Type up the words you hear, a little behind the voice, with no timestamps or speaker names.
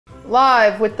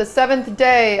live with the 7th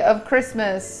day of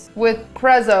Christmas with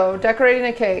Prezoh decorating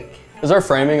a cake. Is our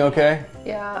framing okay?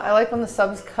 Yeah, I like when the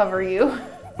subs cover you.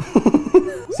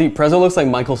 See, Prezoh looks like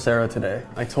Michael Cera today.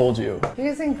 I told you. You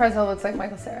guys think Prezoh looks like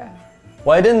Michael Cera?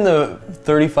 Why didn't the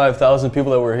 35,000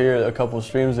 people that were here a couple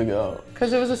streams ago?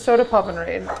 Because it was a soda poppin'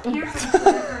 raid.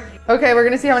 Okay, we're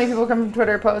gonna see how many people come from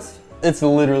Twitter post. It's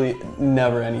literally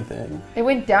never anything. It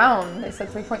went down. They said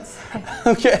 3.6.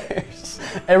 Okay.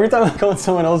 Every time I go on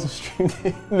someone else's stream,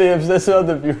 they obsess about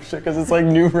the viewership because it's like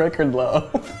new record low.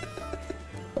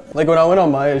 Like when I went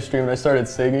on Maya's stream and I started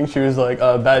singing, she was like,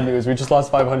 bad news, we just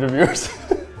lost 500 viewers.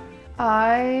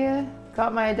 I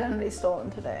got my identity stolen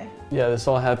today. Yeah, this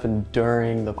all happened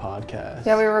during the podcast.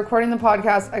 Yeah, we were recording the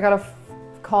podcast. I got a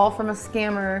call from a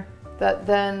scammer that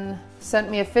then sent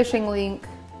me a phishing link,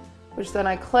 which then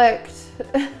I clicked,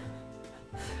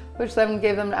 which then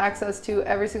gave them access to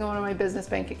every single one of my business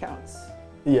bank accounts.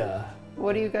 Yeah.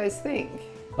 What do you guys think?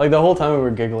 Like the whole time we were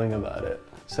giggling about it.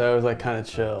 So it was like kind of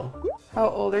chill. How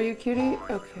old are you, cutie?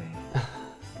 Okay.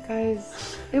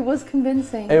 Guys, it was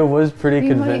convincing. It was pretty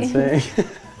convincing.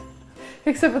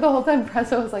 Except for the whole time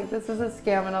Prezoh was like, this is a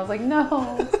scam. And I was like,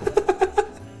 no.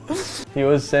 He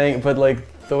was saying, but like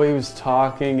the way he was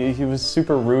talking, he was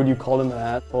super rude. You called him an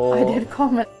asshole. I did call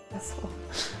him an asshole.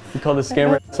 You called the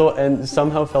scammer an asshole and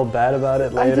somehow felt bad about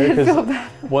it later. I did feel bad.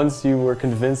 Once you were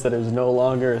convinced that it was no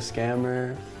longer a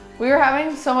scammer. We were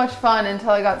having so much fun until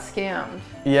I got scammed.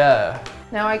 Yeah.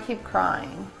 Now I keep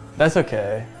crying. That's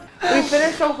okay. We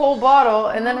finished a whole bottle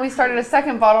and then we started a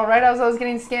second bottle right as I was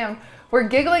getting scammed. We're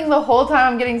giggling the whole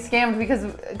time I'm getting scammed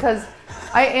because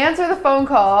I answer the phone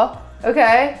call,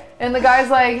 okay? And the guy's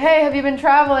like, hey, have you been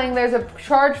traveling? There's a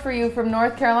charge for you from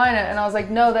North Carolina. And I was like,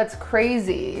 no, that's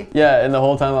crazy. Yeah, and the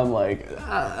whole time I'm like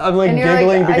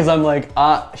giggling because I'm like,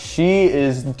 she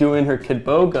is doing her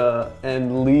kidboga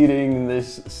and leading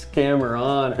this scammer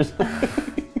on or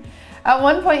something. At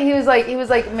one point he was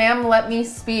like, ma'am, let me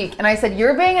speak. And I said,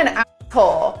 you're being an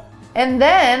asshole. And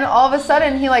then all of a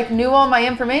sudden he like knew all my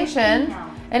information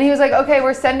and he was like, okay,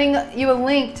 we're sending you a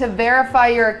link to verify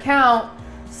your account.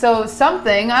 So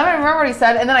something, I don't remember what he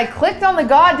said. And then I clicked on the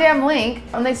goddamn link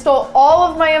and they stole all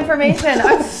of my information.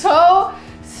 I'm so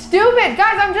stupid.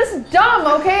 Guys, I'm just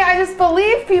dumb, okay? I just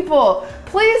believe people.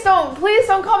 Please don't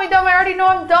call me dumb. I already know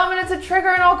I'm dumb and it's a trigger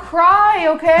and I'll cry,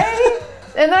 okay?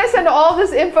 And then I send all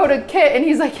this info to Kit and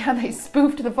he's like, yeah, they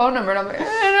spoofed the phone number. And I'm like,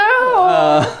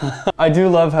 I know. I do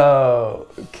love how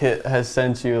Kit has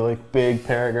sent you like big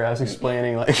paragraphs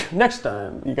explaining like, next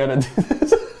time you gotta do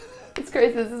this. It's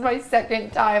crazy, this is my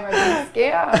second time I've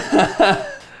been scammed.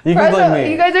 You can blame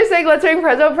me. You guys are saying, let's ring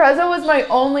Prezoh. Prezoh was my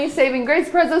only saving grace.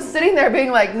 Prezoh's sitting there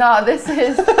being like, nah, this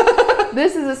is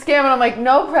a scam. And I'm like,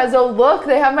 no, Prezoh, look,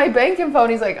 they have my bank info.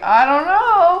 And he's like, I don't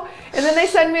know. And then they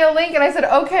send me a link and I said,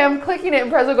 okay, I'm clicking it.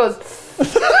 And Prezoh goes,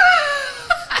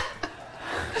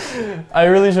 I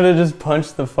really should have just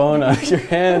punched the phone out of your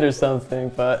hand or something,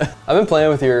 but I've been playing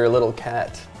with your little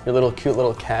cat. Your little cute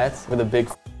little cat with the big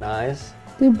eyes.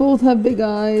 They both have big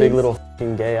eyes. Big little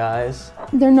gay eyes.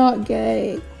 They're not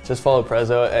gay. Just follow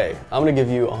Prezoh. Hey, I'm gonna give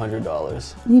you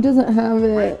 $100. He doesn't have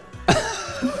it.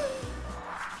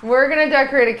 We're gonna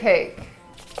decorate a cake.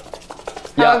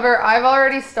 Yeah. However, I've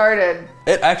already started.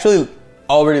 It actually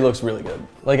already looks really good.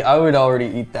 Like, I would already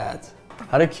eat that.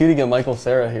 How did Cutie get Michael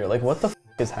Cera here? Like, what the f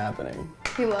is happening?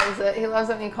 He loves it. He loves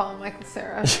it when you call him Michael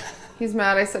Cera. He's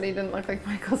mad I said he didn't look like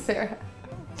Michael Cera.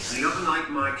 The other night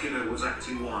my kiddo was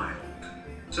acting wild.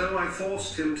 So I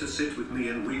forced him to sit with me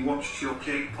and we watched your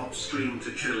cake pop stream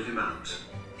to chill him out.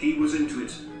 He was into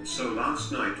it, so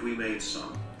last night we made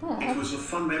some. Aww. It was a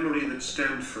fun memory that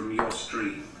stemmed from your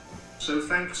stream. So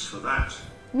thanks for that.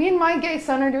 Me and my gay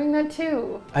son are doing that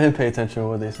too. I didn't pay attention to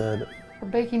what they said. We're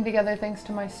baking together thanks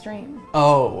to my stream.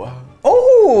 Oh.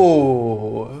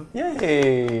 Oh!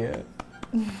 Yay!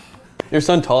 Your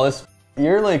son tallest.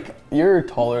 You're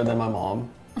taller than my mom.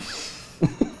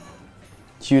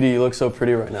 Cutie, you look so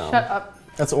pretty right now. Shut up.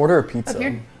 Let's order a pizza.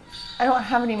 I don't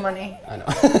have any money. I know.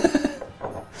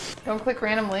 Don't click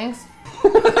random links.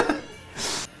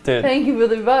 Dude. Thank you for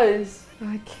the advice.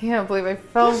 I can't believe I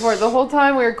fell for it. The whole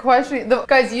time we were questioning.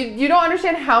 Guys, you don't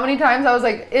understand how many times I was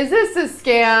like, is this a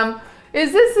scam?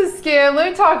 Is this a scam? Let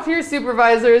me talk to your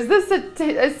supervisor. Is this a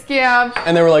scam?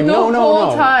 And they were like, no, no, no. The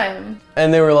whole time.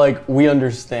 And they were like, we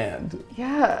understand.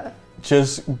 Yeah.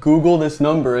 Just Google this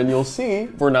number and you'll see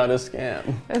we're not a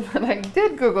scam. And then I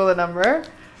did Google the number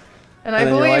and I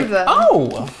believed them.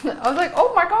 Oh! I was like,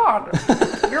 oh my God,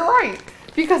 you're right.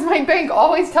 Because my bank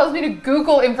always tells me to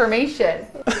Google information.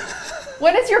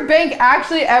 When has your bank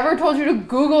actually ever told you to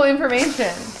Google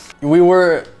information? We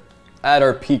were at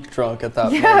our peak drunk at that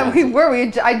point. Yeah, we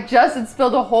were. I just had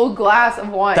spilled a whole glass of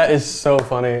wine. That is so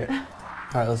funny. All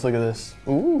right, let's look at this.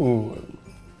 Ooh,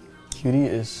 Cutie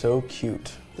is so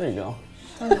cute. There you go.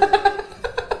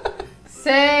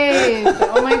 Saved.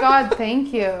 Oh my God,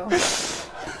 thank you.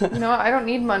 You know what? I don't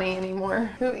need money anymore.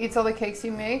 Who eats all the cakes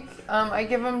you make? I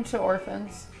give them to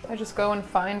orphans. I just go and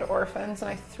find orphans and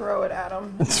I throw it at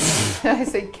them. I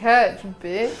say, catch,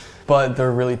 bitch. But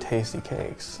they're really tasty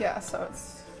cakes. Yeah, so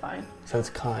it's fine. So it's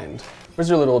kind. Where's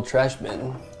your little trash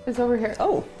bin? It's over here.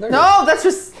 Oh, there it No,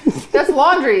 that's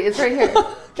laundry. It's right here.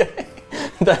 Okay.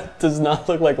 That does not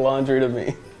look like laundry to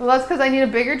me. Well, that's because I need a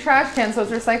bigger trash can, so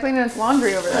it's recycling and it's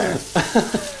laundry over there.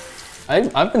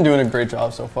 I've been doing a great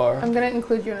job so far. I'm gonna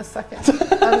include you in a second.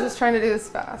 I was just trying to do this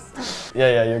fast.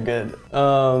 Yeah, you're good.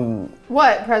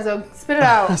 What, Prezoh? Spit it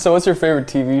out. So what's your favorite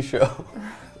TV show?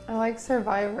 I like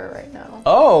Survivor right now.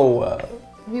 Oh.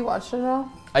 Have you watched it at all?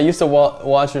 I used to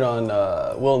watch it on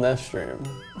Will Ness stream.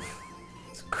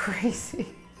 It's crazy.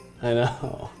 I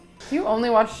know. Do you only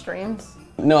watch streams?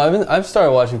 No, I've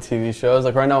started watching TV shows.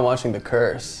 Like right now I'm watching The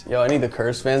Curse. Yo, I need The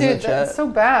Curse fans in the Dude, chat. that's so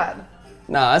bad.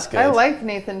 Nah, that's good. I like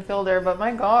Nathan Fielder, but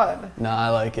my God. Nah, I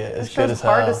like it. It's This good show's as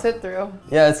hell. hard to sit through.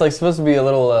 Yeah, it's like supposed to be a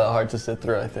little hard to sit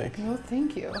through, I think. No,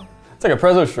 thank you. It's like a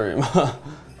Prezoh stream.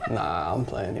 Nah, I'm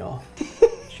playing, y'all.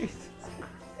 Jesus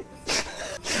Christ.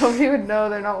 Nobody would know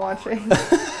they're not watching.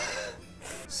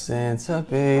 Santa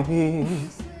baby.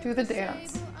 Do the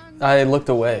dance. I looked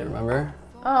away, remember?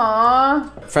 Aww.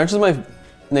 French is my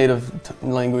native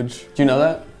language. Do you know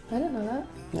that? I didn't know that.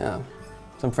 Yeah.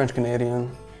 So I'm French Canadian.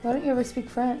 Why don't you ever speak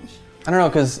French? I don't know,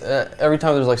 because every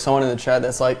time there's like someone in the chat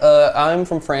that's like, I'm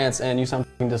from France and you sound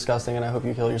f***ing disgusting and I hope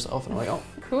you kill yourself. And I'm like, oh.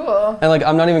 Cool. And like,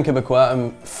 I'm not even Quebecois,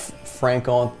 I'm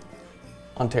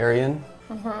Franco-Ontarian.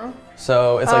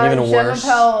 So it's like even worse. Je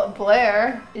m'appelle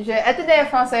Blair. J'ai étudié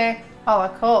français à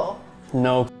l'école.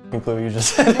 No f***ing clue what you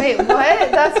just said. Wait,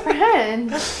 what? That's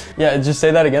French. Yeah, just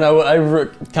say that again. I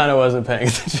kind of wasn't paying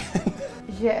attention.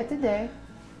 J'ai étudié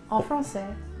en français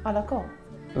à l'école.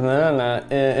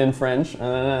 In French.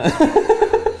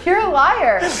 You're a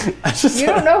liar. You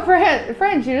don't know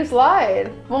French, you just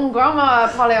lied. Mon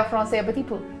grand-mère parlait français un petit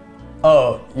peu.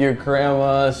 Oh, your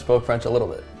grandma spoke French a little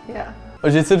bit. Yeah. Oh,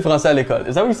 j'ai étudié français à l'école.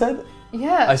 Is that what you said?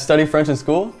 Yeah. I studied French in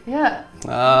school? Yeah.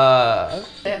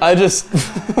 I just,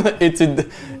 it's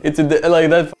like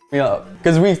that f***ed me up.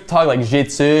 Because we talk like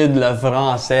j'étudie le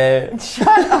français. Shut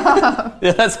up.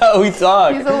 Yeah, that's how we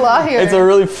talk. He's a liar. It's a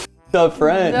really f***ed up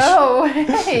French. No way,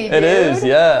 dude. It is,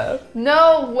 yeah.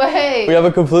 No way. We have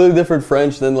a completely different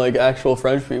French than like actual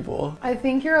French people. I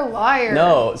think you're a liar.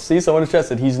 No, see, someone just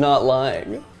said he's not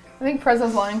lying. I think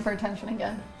Prezoh's lying for attention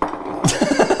again.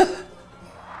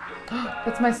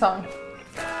 That's my song.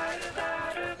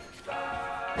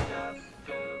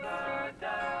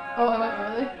 Oh, I went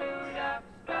early.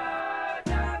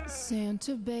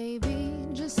 Santa baby,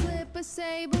 just slip a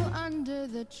sable under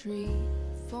the tree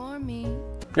for me.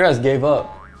 Your ass gave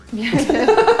up. Yeah, I did.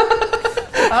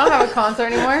 I don't have a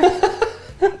concert anymore.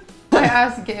 My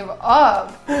ass gave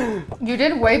up. You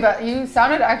did way better. You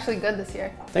sounded actually good this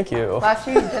year. Thank you. Last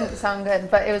year you didn't sound good,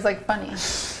 but it was like funny.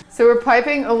 So we're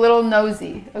piping a little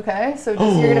nosy, okay? So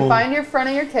just you're gonna find your front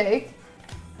of your cake.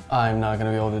 I'm not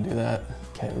gonna be able to do that.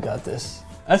 Okay, we got this.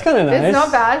 That's kind of nice. It's not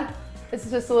bad. It's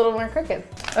just a little more crooked.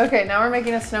 Okay, now we're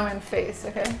making a snowman face,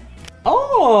 okay?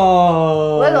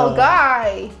 Oh! Little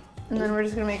guy! And then we're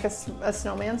just gonna make a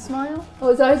snowman smile. Oh,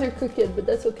 his eyes are crooked, but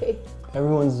that's okay.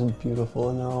 Everyone's beautiful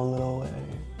in their own little way.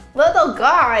 Little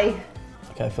guy!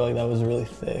 Okay, I feel like that was really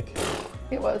thick.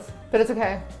 It was, but it's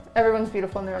okay. Everyone's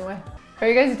beautiful in their own way. Are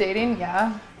you guys dating?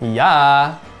 Yeah.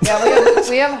 Yeah. Yeah,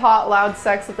 we have hot, loud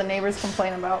sex that the neighbors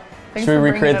complain about. Thanks Should we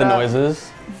for recreate the bringing it up.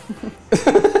 noises?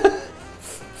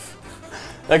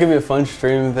 That could be a fun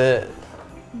stream bit.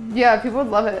 Yeah, people would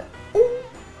love it.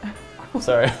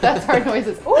 Sorry. That's our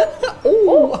noises. Ooh.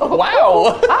 Ooh,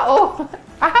 wow. Uh-oh.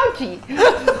 Ouchie.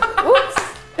 Oops.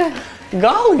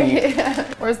 Golly. Yeah.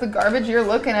 Where's the garbage? You're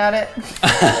looking at it.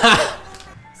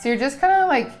 So you're just kind of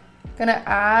like gonna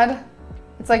add,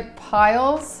 it's like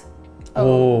piles.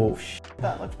 Oh,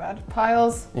 that looked bad.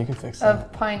 Piles you can fix that.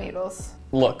 of pine needles.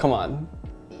 Look, come on.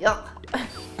 Yuck.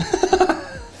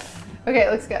 Okay,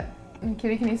 it looks good.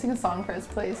 Cutie, can you sing a song for us,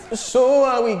 please?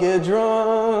 So we get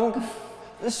drunk.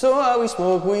 So we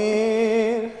smoke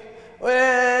weed.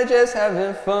 We're just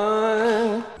having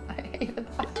fun. I hated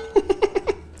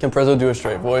that. Can Prezoh do a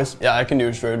straight voice? Yeah, I can do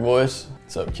a straight voice.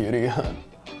 What's up, cutie?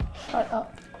 Shut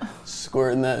up.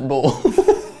 Squirt in that bowl.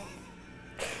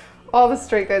 All the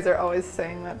straight guys are always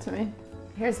saying that to me.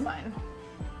 Here's mine.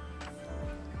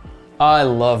 I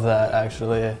love that,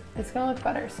 actually. It's gonna look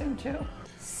better soon, too.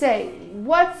 Say,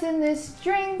 what's in this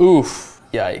drink? Oof,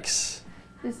 yikes.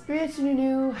 This bitch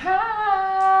knew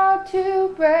how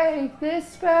to break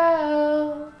this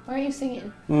spell. Why are you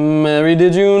singing? Mary,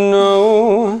 did you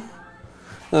know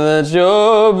that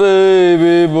your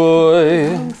baby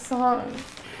boy? Wrong song.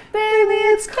 Baby,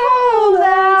 it's cold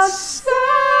outside.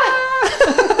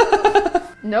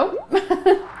 Nope.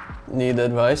 Need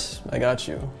advice? I got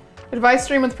you. Advice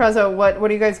stream with Prezoh. What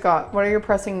do you guys got? What are your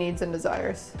pressing needs and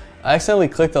desires? I accidentally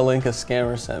clicked a link a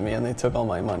scammer sent me and they took all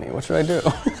my money. What should I do?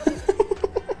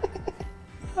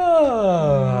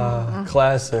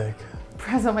 Classic.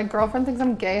 Prezoh, my girlfriend thinks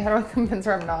I'm gay. How do I convince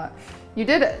her I'm not? You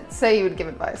did say you would give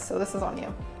advice, so this is on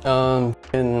you.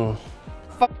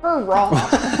 Fuck her raw.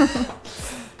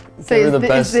 Say, give her the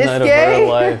best night gay? of her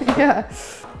life. Yeah.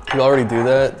 You already do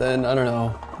that, then I don't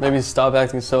know. Maybe stop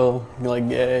acting so like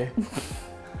gay.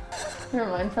 Never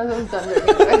mind, Prezoh's done doing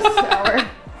advice shower.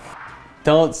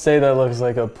 Don't say that looks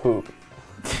like a poop.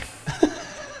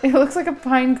 It looks like a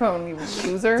pine cone, you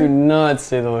loser. Do not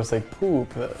say that looks like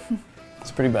poop.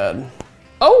 It's pretty bad.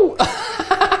 Oh!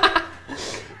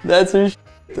 That's her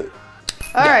shit.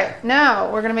 All right,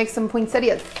 now we're gonna make some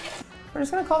poinsettias. We're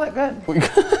just gonna call that good.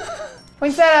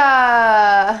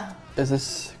 Poinsettia! Is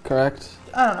this correct?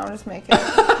 I don't know, just make it.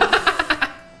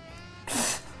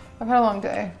 I've had a long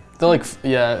day. They're like,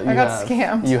 yeah, I got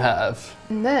scammed. You have.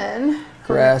 And then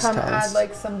we're Grass gonna come towns. add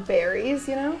like some berries,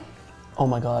 you know? Oh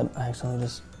my god, I accidentally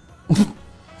just...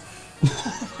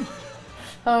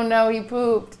 Oh no, he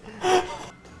pooped.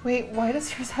 Wait, why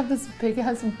does yours have this big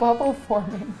ass bubble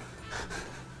forming?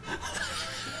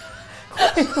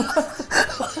 Wait,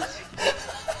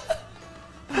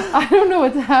 I don't know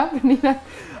what's happening.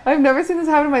 I've never seen this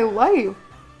happen in my life.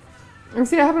 I've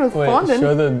seen it happen with fondant.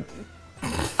 Show the...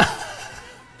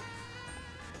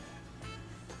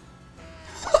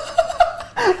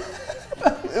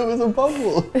 It was a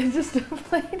bubble. It just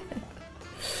deflated.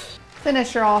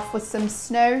 Finish her off with some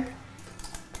snow.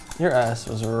 Your ass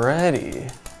was ready.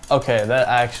 Okay, that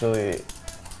actually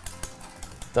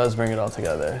does bring it all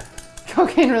together.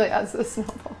 Cocaine really adds to the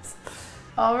snowballs.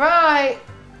 All right.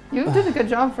 You did a good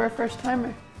job for a first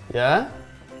timer. Yeah?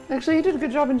 Actually, you did a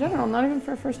good job in general, not even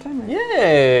for a first timer.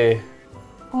 Yay!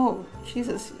 Oh,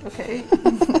 Jesus. Okay.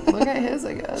 Look at his,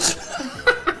 I guess.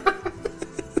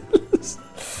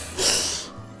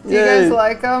 Do you guys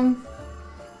like them?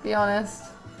 Be honest.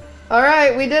 All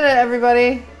right, we did it,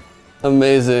 everybody.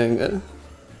 Amazing.